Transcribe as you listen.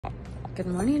Good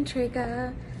morning,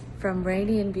 Treka, from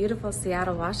rainy and beautiful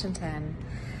Seattle, Washington.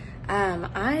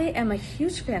 I am a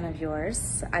huge fan of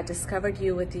yours. I discovered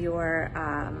you with your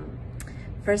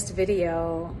first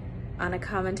video on a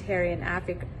commentary in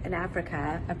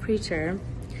Africa, a preacher.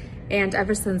 And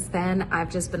ever since then,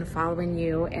 I've just been following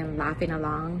you and laughing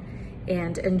along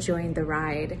and enjoying the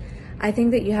ride. I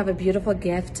think that you have a beautiful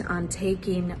gift on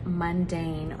taking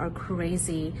mundane or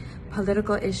crazy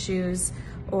political issues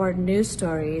or news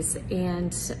stories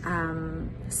and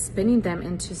spinning them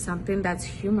into something that's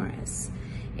humorous.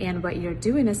 And what you're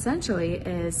doing essentially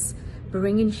is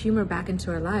bringing humor back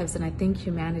into our lives. And I think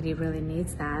humanity really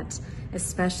needs that,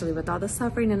 especially with all the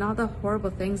suffering and all the horrible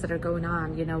things that are going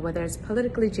on, you know, whether it's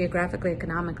politically, geographically,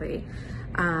 economically.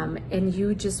 And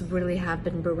you just really have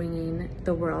been bringing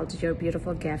the world your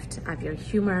beautiful gift of your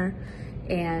humor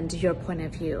and your point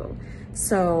of view.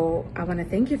 So I want to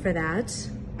thank you for that.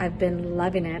 I've been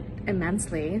loving it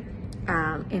immensely,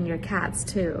 and your cats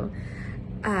too.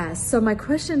 So my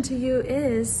question to you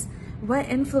is, what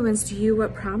influenced you,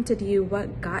 what prompted you,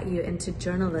 what got you into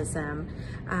journalism?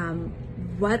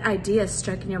 What idea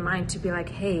struck in your mind to be like,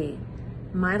 hey,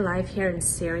 my life here in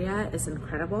Syria is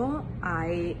incredible.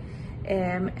 I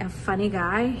am a funny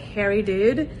guy, hairy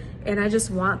dude, and I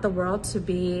just want the world to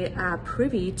be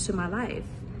privy to my life.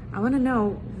 I want to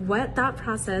know what thought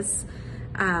process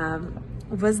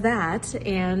was that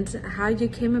and how you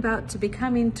came about to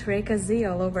becoming Treka Z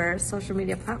all over social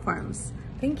media platforms.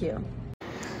 Thank you.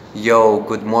 Yo,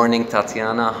 good morning,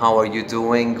 Tatiana. How are you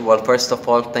doing? Well, first of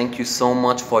all, thank you so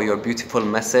much for your beautiful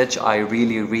message. I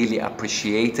really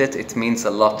appreciate it. It means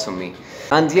a lot to me.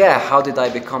 And yeah, how did I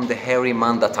become the hairy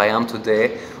man that I am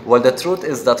today? Well, the truth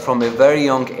is that from a very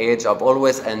young age, I've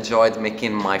always enjoyed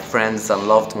making my friends and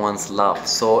loved ones laugh.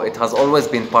 So it has always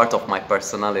been part of my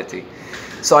personality.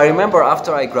 So I remember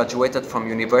after I graduated from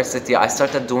university, I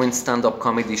started doing stand-up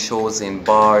comedy shows in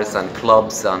bars and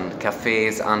clubs and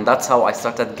cafes, and that's how I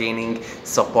started gaining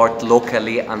support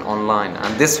locally and online.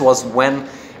 And this was when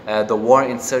the war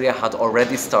in Syria had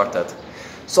already started.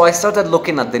 So I started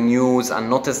looking at the news and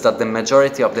noticed that the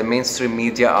majority of the mainstream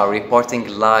media are reporting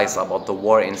lies about the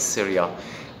war in Syria.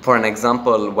 For an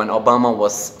example, when Obama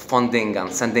was funding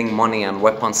and sending money and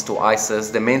weapons to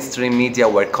ISIS, the mainstream media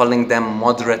were calling them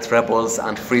moderate rebels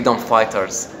and freedom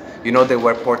fighters. You know, they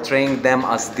were portraying them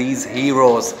as these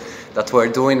heroes that were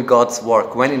doing God's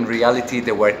work, when in reality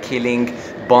they were killing,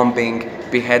 bombing,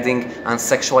 beheading, and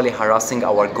sexually harassing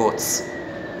our goats.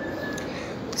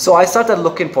 So I started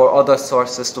looking for other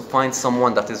sources to find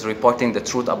someone that is reporting the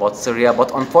truth about Syria,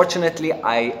 but unfortunately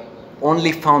I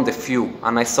only found a few,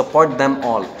 and I support them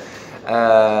all.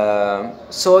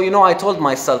 So, you know, I told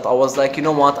myself, I was like, you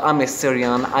know what, I'm a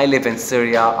Syrian, I live in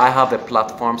Syria, I have a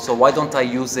platform, so why don't I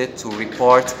use it to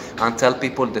report and tell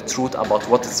people the truth about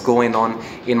what is going on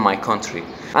in my country.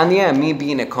 And yeah, me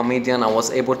being a comedian, I was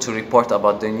able to report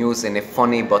about the news in a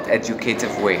funny but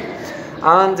educative way.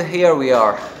 And here we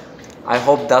are. I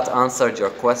hope that answered your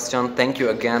question. Thank you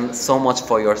again so much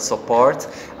for your support,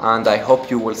 and I hope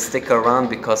you will stick around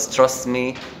because trust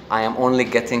me, I am only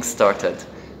getting started.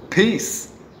 Peace!